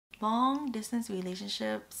long distance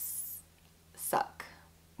relationships suck,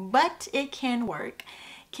 but it can work.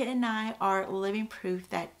 Kit and I are living proof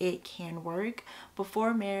that it can work.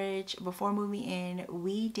 Before marriage, before moving in,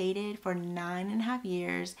 we dated for 9.5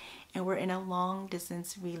 years and we're in a long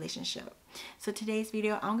distance relationship. So today's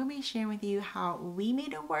video, I'm going to be sharing with you how we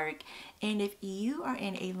made it work. And if you are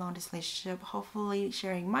in a long distance relationship, hopefully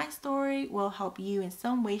sharing my story will help you in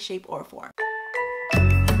some way, shape, or form.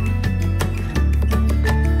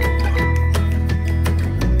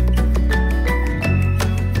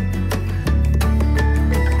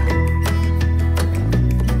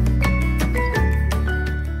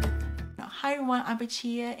 Hi everyone, I'm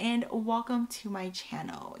Pachia and welcome to my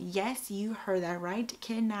channel. Yes, you heard that right.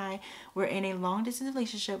 Kit and I were in a long distance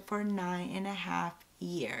relationship for 9.5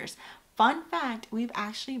 years. Fun fact, we've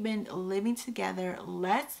actually been living together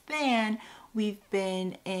less than we've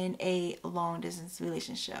been in a long distance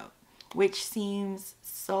relationship, which seems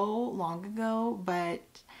so long ago, but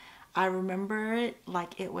I remember it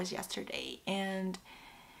like it was yesterday. And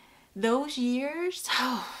those years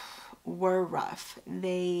were rough.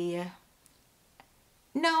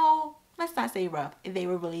 No, let's not say rough. They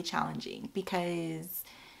were really challenging because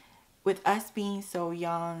with us being so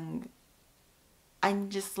young, I'm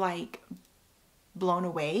just like blown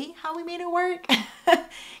away how we made it work.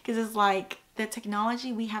 Because it's like the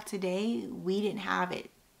technology we have today, we didn't have it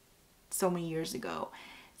so many years ago.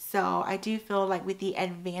 So I do feel like with the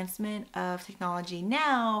advancement of technology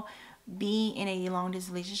now, being in a long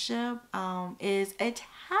distance relationship is a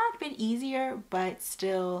tad bit easier, but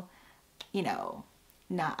still, you know,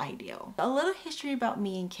 not ideal. A little history about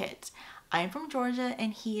me and Kit. I'm from Georgia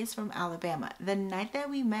and he is from Alabama. The night that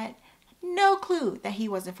we met, no clue that he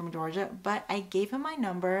wasn't from Georgia, but I gave him my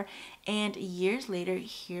number, and years later,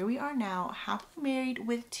 here we are now, happily married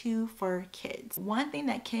with 2 fur kids. One thing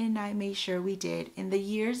that Kit and I made sure we did in the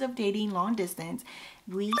years of dating long distance,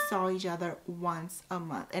 we saw each other once a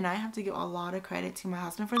month. And I have to give a lot of credit to my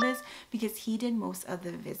husband for this because he did most of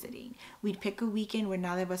the visiting. We'd pick a weekend where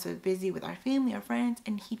neither of us were busy with our family or friends,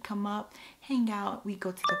 and he'd come up, hang out, we'd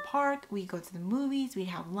go to the park, we'd go to the movies, we'd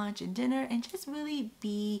have lunch and dinner, and just really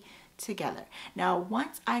be together. Now,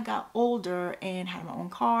 once I got older and had my own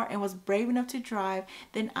car and was brave enough to drive,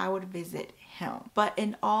 then I would visit him. But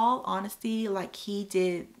in all honesty, like, he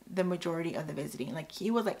did the majority of the visiting. Like, he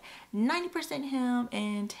was like 90% him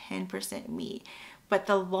and 10% me. But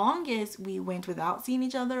the longest we went without seeing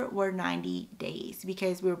each other were 90 days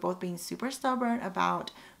because we were both being super stubborn about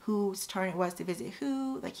whose turn it was to visit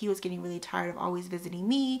who. Like, he was getting really tired of always visiting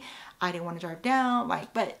me. I didn't want to drive down,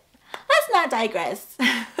 like, but let's not digress.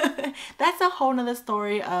 That's a whole nother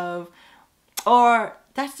story of, or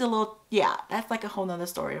that's a little, yeah, that's like a whole nother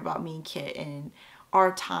story about me and Kit and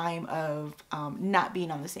our time of not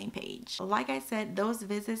being on the same page. Like I said, those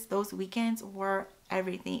visits, those weekends were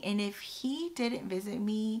everything. And if he didn't visit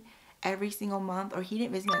me every single month, or he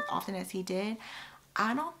didn't visit me as often as he did,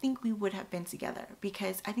 I don't think we would have been together,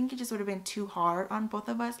 because I think it just would have been too hard on both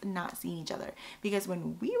of us not seeing each other. Because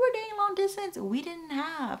when we were dating long distance, we didn't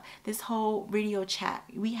have this whole radio chat.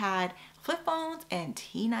 We had flip phones and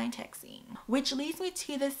T9 texting. Which leads me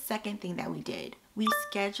to the second thing that we did. We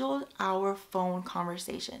scheduled our phone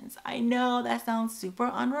conversations. I know that sounds super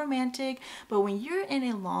unromantic, but when you're in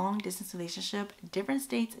a long distance relationship, different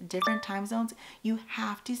states, different time zones, you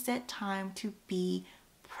have to set time to be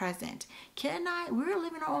present. Kit and I, we were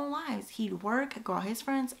living our own lives. He'd work, go out his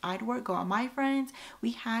friends, I'd work, go out my friends.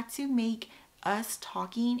 We had to make us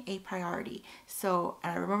talking a priority. So,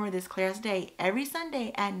 and I remember this clear as day, every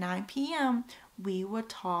Sunday at 9 p.m. we would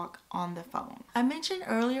talk on the phone. I mentioned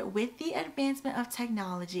earlier, with the advancement of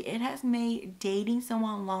technology, it has made dating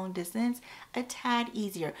someone long distance a tad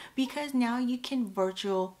easier because now you can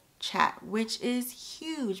virtual chat, which is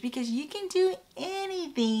huge because you can do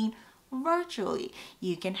anything virtually.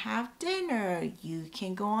 You can have dinner, you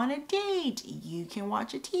can go on a date, you can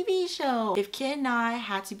watch a TV show. If Kit and I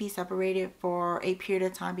had to be separated for a period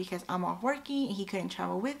of time because I'm off working and he couldn't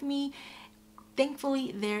travel with me,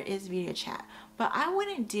 thankfully there is video chat. But I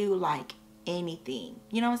wouldn't do like anything,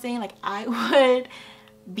 you know what I'm saying? Like, I would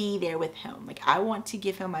be there with him. Like, I want to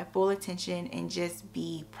give him my full attention and just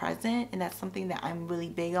be present, and that's something that I'm really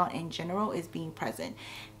big on in general, is being present.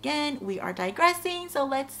 Again, we are digressing, so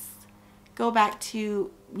let's go back to,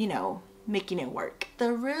 you know, making it work.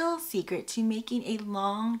 The real secret to making a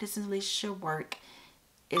long distance relationship work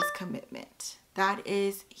is commitment. That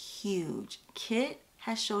is huge. Kit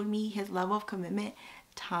has showed me his level of commitment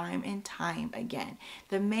time and time again.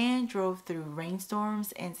 The man drove through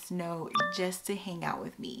rainstorms and snow just to hang out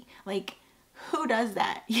with me. Like, who does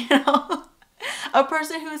that, you know? A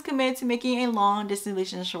person who is committed to making a long distance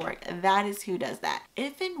relationship work. That is who does that.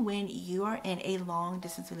 If and when you are in a long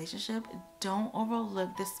distance relationship, don't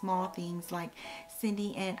overlook the small things like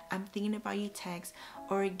sending an "I'm thinking about you" text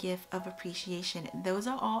or a gift of appreciation. Those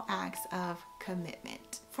are all acts of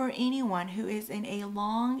commitment. For anyone who is in a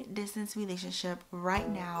long distance relationship right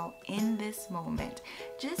now in this moment,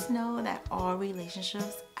 just know that all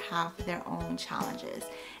relationships have their own challenges.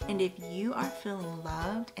 And if you are feeling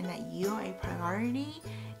loved and that you are a priority,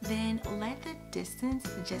 then let the distance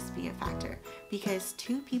just be a factor, because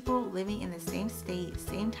two people living in the same state,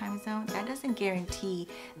 same time zone, that doesn't guarantee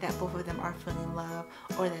that both of them are feeling love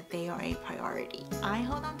or that they are a priority. I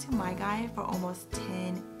held on to my guy for almost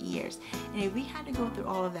 10 years, and if we had to go through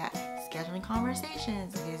all of that, scheduling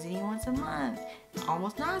conversations, visiting once a month,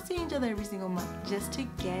 almost not seeing each other every single month, just to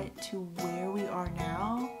get to where we are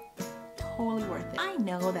now, totally worth it. I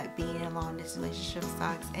know that being in a long distance relationship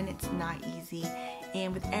sucks and it's not easy,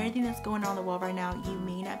 and with everything that's going on in the world right now, you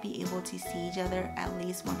may not be able to see each other at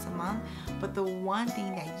least once a month, but the one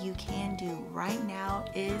thing that you can do right now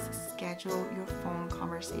is schedule your phone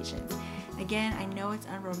conversations. Again, I know it's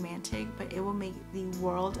unromantic, but it will make the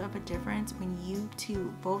world of a difference when you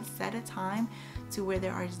two both set a time to where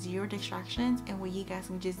there are zero distractions and where you guys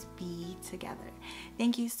can just be together.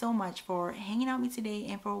 Thank you so much for hanging out with me today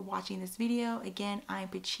and for watching this video. Again, I'm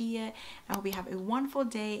Pachia. I hope you have a wonderful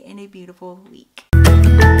day and a beautiful week.